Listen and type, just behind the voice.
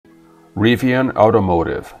Rivian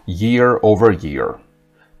Automotive year over year.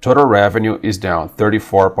 Total revenue is down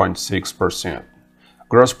 34.6%.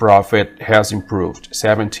 Gross profit has improved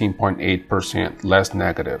 17.8%, less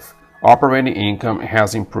negative. Operating income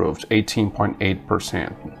has improved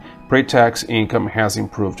 18.8%. Pre-tax income has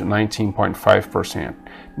improved 19.5%.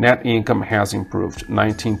 Net income has improved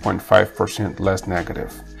 19.5%, less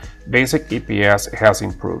negative. Basic EPS has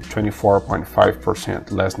improved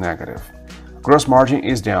 24.5%, less negative. Gross margin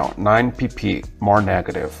is down 9 pp, more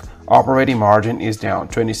negative. Operating margin is down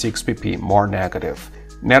 26 pp, more negative.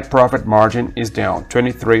 Net profit margin is down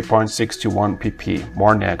 23.61 pp,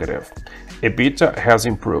 more negative. EBITDA has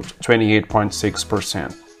improved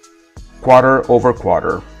 28.6%. Quarter over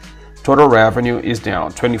quarter. Total revenue is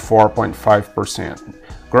down 24.5%.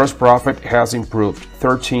 Gross profit has improved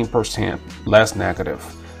 13%, less negative.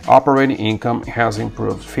 Operating income has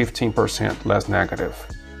improved 15%, less negative.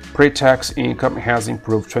 Pre-tax income has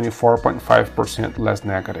improved 24.5%, less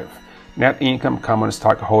negative. Net income common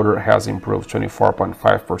stockholder has improved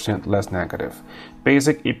 24.5%, less negative.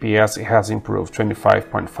 Basic EPS has improved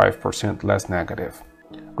 25.5%, less negative.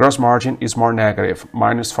 Gross margin is more negative,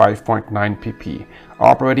 minus 5.9 pp.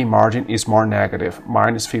 Operating margin is more negative,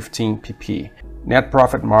 minus 15 pp. Net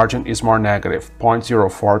profit margin is more negative,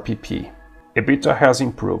 0.04 pp. EBITDA has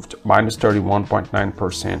improved, minus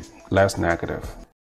 31.9%, less negative.